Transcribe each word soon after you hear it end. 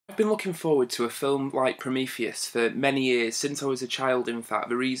been looking forward to a film like Prometheus for many years, since I was a child in fact.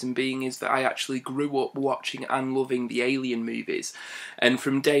 The reason being is that I actually grew up watching and loving the Alien movies, and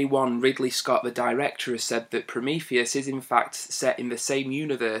from day one Ridley Scott, the director, has said that Prometheus is in fact set in the same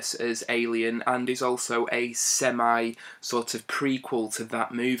universe as Alien and is also a semi sort of prequel to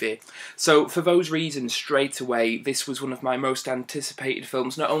that movie. So for those reasons, straight away, this was one of my most anticipated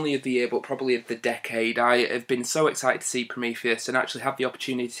films, not only of the year but probably of the decade. I have been so excited to see Prometheus and actually have the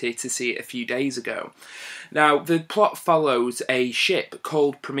opportunity to see it a few days ago. Now, the plot follows a ship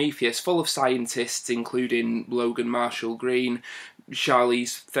called Prometheus full of scientists, including Logan Marshall Green,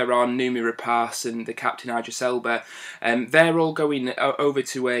 Charlize Theron, Noomi Rapace and the Captain Idris Elba. They're all going over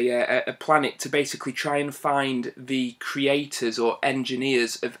to a planet to basically try and find the creators or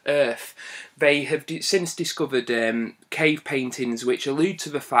engineers of Earth. They have since discovered cave paintings which allude to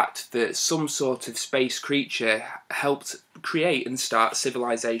the fact that some sort of space creature helped create and start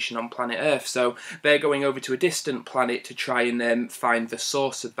civilization on planet Earth. So they're going over to a distant planet to try and find the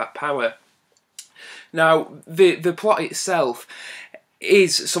source of that power. Now, the plot itself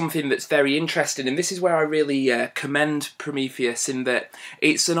is something that's very interesting, and this is where I really commend Prometheus, in that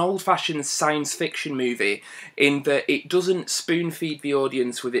it's an old-fashioned science fiction movie in that it doesn't spoon-feed the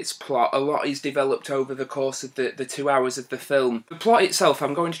audience with its plot. A lot is developed over the course of the 2 hours of the film. The plot itself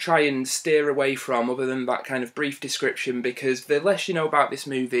I'm going to try and steer away from, other than that kind of brief description, because the less you know about this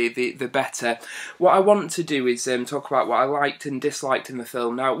movie, the better. What I want to do is talk about what I liked and disliked in the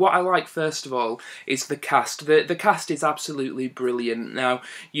film. Now, what I like first of all is the cast. The cast is absolutely brilliant. Now,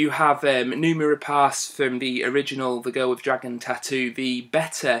 you have Noomi Rapace from the original The Girl with Dragon Tattoo, the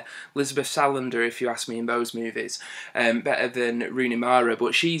better Elizabeth Salander, if you ask me, in those movies. Better than Rooney Mara,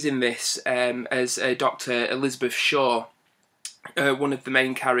 but she's in this as Dr. Elizabeth Shaw. One of the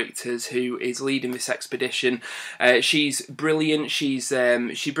main characters who is leading this expedition. She's brilliant.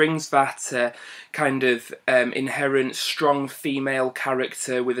 She brings that kind of inherent strong female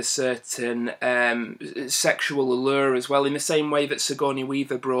character with a certain sexual allure as well, in the same way that Sigourney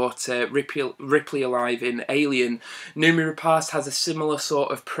Weaver brought Ripley alive in Alien. Noomi Rapace has a similar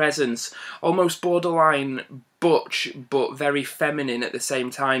sort of presence, almost borderline butch but very feminine at the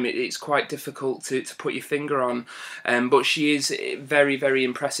same time. It's quite difficult to put your finger on, but she is very, very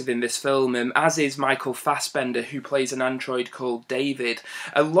impressive in this film, as is Michael Fassbender, who plays an android called David.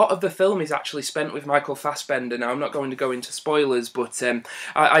 A lot of the film is actually spent with Michael Fassbender. Now, I'm not going to go into spoilers, but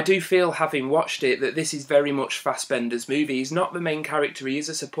I do feel, having watched it, that this is very much Fassbender's movie. He's not the main character, he is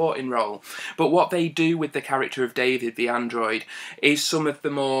a supporting role, but what they do with the character of David, the android, is some of the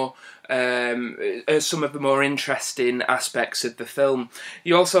more interesting aspects of the film.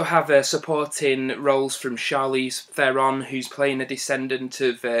 You also have supporting roles from Charlize Theron, who's playing a descendant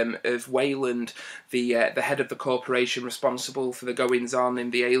of Wayland, the head of the corporation responsible for the goings-on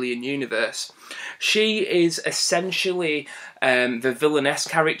in the Alien universe. She is essentially the villainess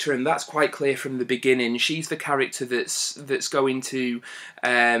character, and that's quite clear from the beginning. She's the character that's going to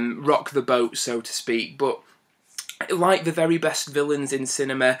rock the boat, so to speak, but like the very best villains in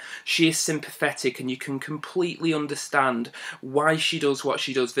cinema, she is sympathetic, and you can completely understand why she does what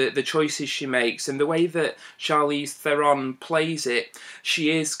she does, the choices she makes, and the way that Charlize Theron plays it.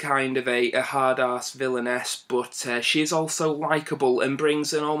 She is kind of a hard-ass villainess, but she is also likeable and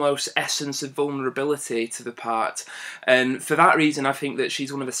brings an almost essence of vulnerability to the part. And for that reason, I think that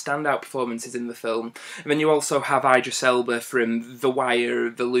she's one of the standout performances in the film. And then you also have Idris Elba from The Wire,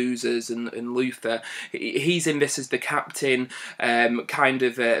 The Losers, and Luther. He's in this as the captain, kind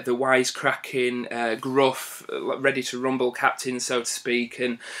of the wisecracking, gruff, ready to rumble captain, so to speak,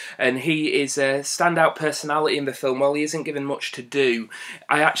 and he is a standout personality in the film. While he isn't given much to do,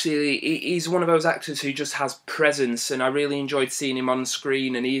 he's one of those actors who just has presence, and I really enjoyed seeing him on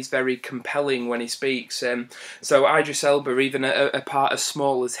screen, and he is very compelling when he speaks. So Idris Elba, even a part as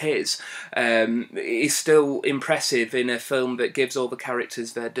small as his, is still impressive in a film that gives all the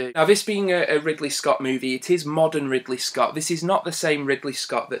characters their due. Now, this being a Ridley Scott movie, it is modern Ridley Scott. This is not the same Ridley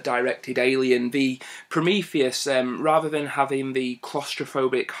Scott that directed Alien. The Prometheus, rather than having the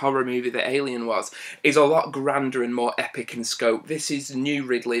claustrophobic horror movie that Alien was, is a lot grander and more epic in scope. This is new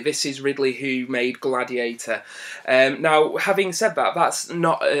Ridley. This is Ridley who made Gladiator. Now, having said that, that's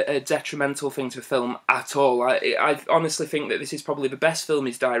not a detrimental thing to the film at all. I honestly think that this is probably the best film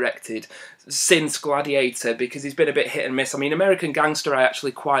he's directed since Gladiator, because he's been a bit hit and miss. I mean, American Gangster I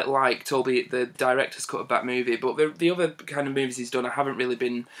actually quite liked, albeit the director's cut of that movie, but the other kind of movies he's done I haven't really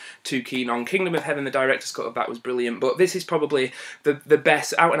been too keen on. Kingdom of Heaven, the director's cut of that was brilliant, but this is probably the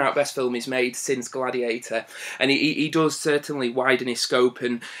best, out and out best film he's made since Gladiator, and he does certainly widen his scope,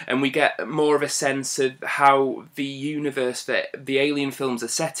 and we get more of a sense of how the universe that the Alien films are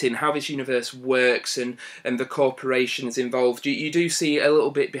set in, how this universe works, and the corporations involved. You do see a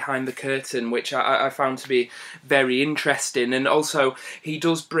little bit behind the curtain, which I found to be very interesting. And also he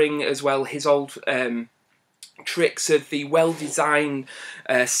does bring as well his old tricks of the well-designed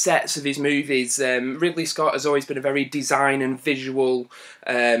sets of his movies. Ridley Scott has always been a very design and visual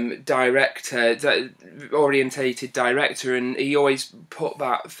orientated director, and he always put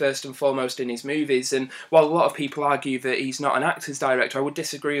that first and foremost in his movies. And while a lot of people argue that he's not an actor's director, I would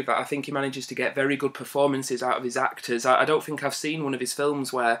disagree with that. I think he manages to get very good performances out of his actors. I don't think I've seen one of his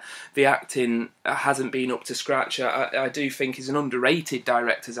films where the acting hasn't been up to scratch. I do think he's an underrated an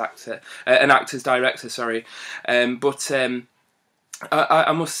actor's director, sorry.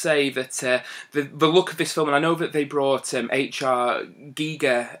 I must say that the look of this film, and I know that they brought H.R.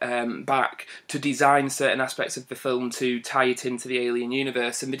 Giger back to design certain aspects of the film to tie it into the Alien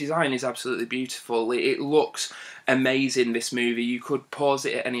universe, and the design is absolutely beautiful. It looks amazing, this movie. You could pause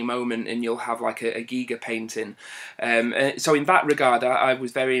it at any moment and you'll have like a Giger painting. So in that regard, I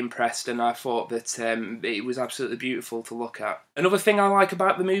was very impressed, and I thought that it was absolutely beautiful to look at. Another thing I like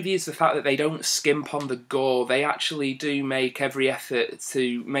about the movie is the fact that they don't skimp on the gore. They actually do make every effort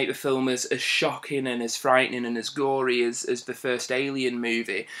to make the film as shocking and as frightening and as gory as the first Alien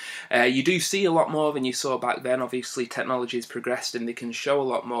movie. You do see a lot more than you saw back then. Obviously technology has progressed and they can show a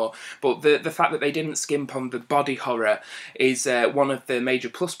lot more, but the fact that they didn't skimp on the body horror is one of the major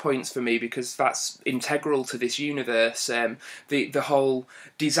plus points for me, because that's integral to this universe. The whole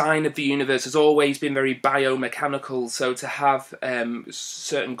design of the universe has always been very biomechanical, so to have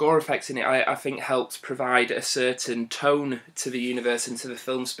certain gore effects in it, I think helped provide a certain tone to the universe and to the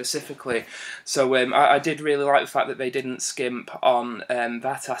film specifically. So I did really like the fact that they didn't skimp on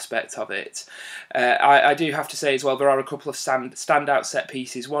that aspect of it. I do have to say as well, there are a couple of standout set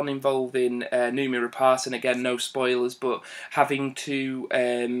pieces, one involving Noomi Rapace, and again no spoilers, but having to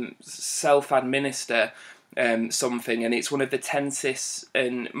self-administer something, and it's one of the tensest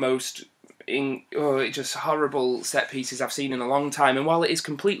and most just horrible set pieces I've seen in a long time. And while it is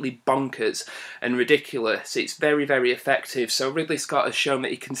completely bonkers and ridiculous, it's very, very effective. So Ridley Scott has shown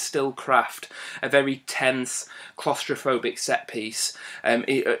that he can still craft a very tense, claustrophobic set piece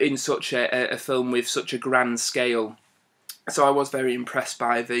in such a film with such a grand scale. So I was very impressed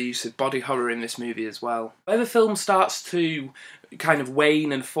by the use of body horror in this movie as well. Where the film starts to kind of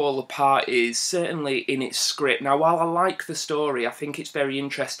wane and fall apart is certainly in its script. Now, while I like the story, I think it's very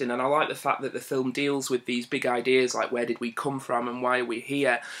interesting, and I like the fact that the film deals with these big ideas like where did we come from and why are we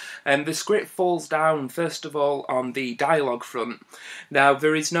here. The script falls down, first of all, on the dialogue front. Now,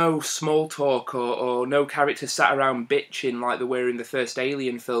 there is no small talk or no characters sat around bitching like there were in the first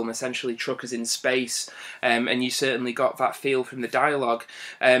Alien film, essentially truckers in space, and you certainly got that feel from the dialogue.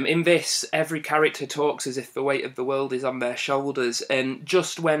 In this, every character talks as if the weight of the world is on their shoulders, and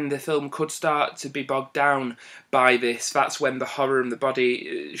just when the film could start to be bogged down by this, that's when the horror and the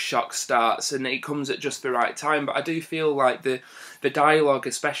body shock starts, and it comes at just the right time. But I do feel like the dialogue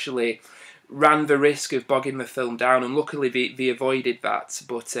especially ran the risk of bogging the film down, and luckily they avoided that,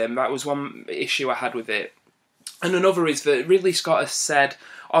 but that was one issue I had with it. And another is that Ridley Scott has said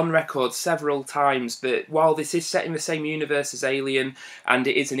on record several times that while this is set in the same universe as Alien and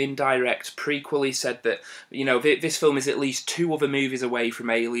it is an indirect prequel, he said that, you know, this film is at least 2 other movies away from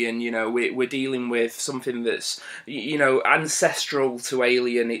Alien. You know, we're dealing with something that's, you know, ancestral to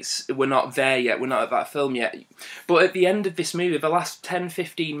Alien. We're not there yet, we're not at that film yet. But at the end of this movie, the last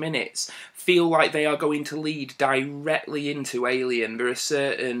 10-15 minutes feel like they are going to lead directly into Alien. There are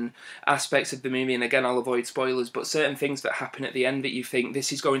certain aspects of the movie, and again I'll avoid spoilers, but certain things that happen at the end that you think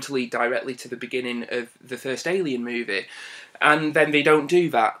this is going to lead directly to the beginning of the first Alien movie, and then they don't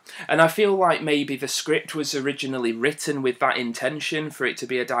do that. And I feel like maybe the script was originally written with that intention, for it to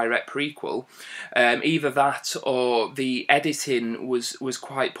be a direct prequel. Either that or the editing was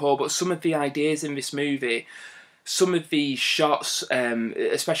quite poor, but some of the ideas in this movie, some of the shots,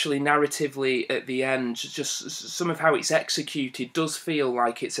 especially narratively at the end, just some of how it's executed does feel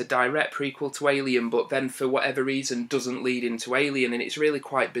like it's a direct prequel to Alien, but then for whatever reason doesn't lead into Alien, and it's really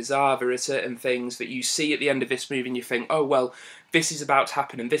quite bizarre. There are certain things that you see at the end of this movie and you think, oh well, this is about to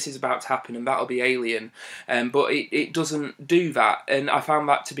happen and this is about to happen and that'll be Alien, but it doesn't do that, and I found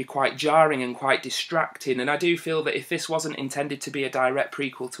that to be quite jarring and quite distracting. And I do feel that if this wasn't intended to be a direct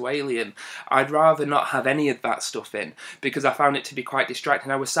prequel to Alien, I'd rather not have any of that stuff in, because I found it to be quite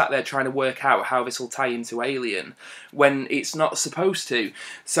distracting. I was sat there trying to work out how this will tie into Alien when it's not supposed to.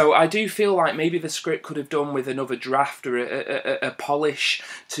 So I do feel like maybe the script could have done with another draft or a polish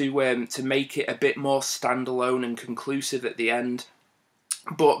to make it a bit more standalone and conclusive at the end.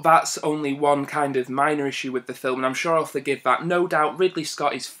 But that's only one kind of minor issue with the film, and I'm sure I'll forgive that. No doubt Ridley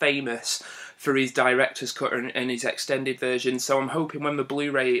Scott is famous for his director's cut and his extended version, so I'm hoping when the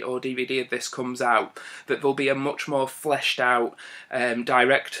Blu-ray or DVD of this comes out that there'll be a much more fleshed out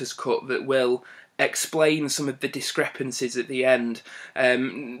director's cut that will explain some of the discrepancies at the end,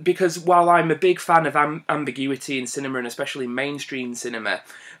 because while I'm a big fan of ambiguity in cinema, and especially mainstream cinema,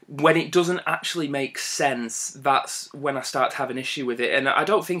 when it doesn't actually make sense, that's when I start to have an issue with it. And I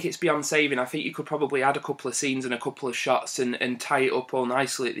don't think it's beyond saving. I think you could probably add a couple of scenes and a couple of shots and tie it up all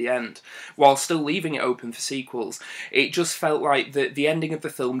nicely at the end, while still leaving it open for sequels. It just felt like the ending of the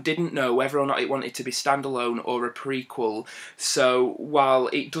film didn't know whether or not it wanted to be standalone or a prequel. So while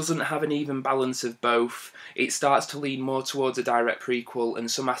it doesn't have an even balance of both, it starts to lean more towards a direct prequel, and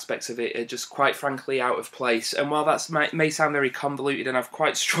some aspects of it are just quite frankly out of place. And while that may sound very convoluted, and I've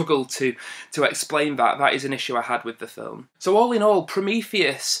quite struggled to explain that is an issue I had with the film. So all in all,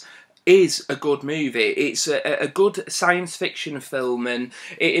 Prometheus is a good movie. It's a good science fiction film, and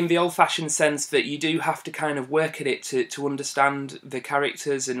in the old-fashioned sense that you do have to kind of work at it to understand the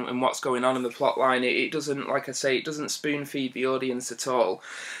characters and what's going on in the plot line. It doesn't, like I say, it doesn't spoon-feed the audience at all.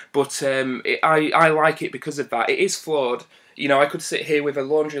 But I like it because of that. It is flawed. You know, I could sit here with a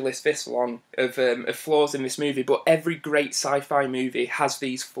laundry list this long of flaws in this movie, but every great sci-fi movie has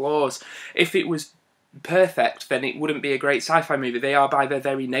these flaws. If it was perfect, then it wouldn't be a great sci-fi movie. They are by their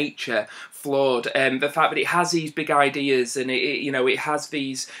very nature flawed. The fact that it has these big ideas and it has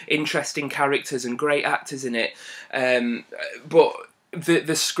these interesting characters and great actors in it, but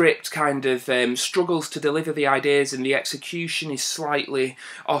the script kind of struggles to deliver the ideas, and the execution is slightly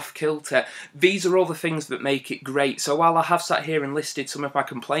off-kilter. These are all the things that make it great. So while I have sat here and listed some of my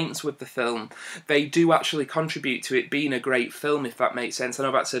complaints with the film, they do actually contribute to it being a great film, if that makes sense. I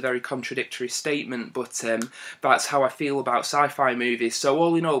know that's a very contradictory statement, but that's how I feel about sci-fi movies. So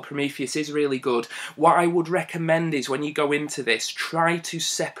all in all, Prometheus is really good. What I would recommend is, when you go into this, try to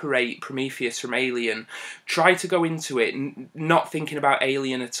separate Prometheus from Alien. Try to go into it not thinking about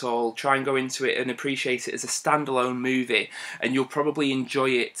Alien at all. Try and go into it and appreciate it as a standalone movie, and you'll probably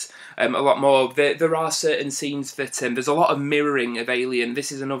enjoy it a lot more. There are certain scenes that there's a lot of mirroring of Alien.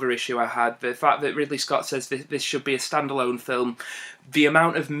 This is another issue I had. The fact that Ridley Scott says this should be a standalone film, the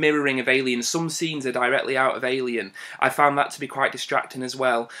amount of mirroring of Alien, some scenes are directly out of Alien. I found that to be quite distracting as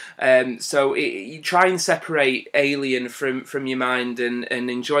well. So you try and separate Alien from your mind and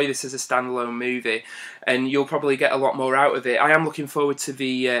enjoy this as a standalone movie, and you'll probably get a lot more out of it. I am looking forward to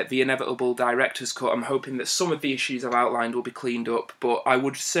the inevitable director's cut. I'm hoping that some of the issues I've outlined will be cleaned up, but I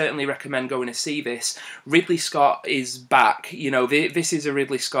would certainly recommend going to see this. Ridley Scott is back. You know, this is a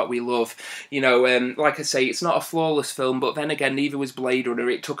Ridley Scott we love. You know, like I say, it's not a flawless film, but then again, neither was Blade Runner.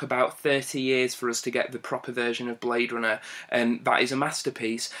 It took about 30 years for us to get the proper version of Blade Runner, and that is a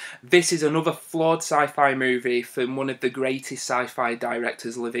masterpiece. This is another flawed sci-fi movie from one of the greatest sci-fi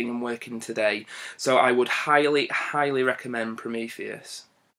directors living and working today. So I would highly, highly recommend Prometheus.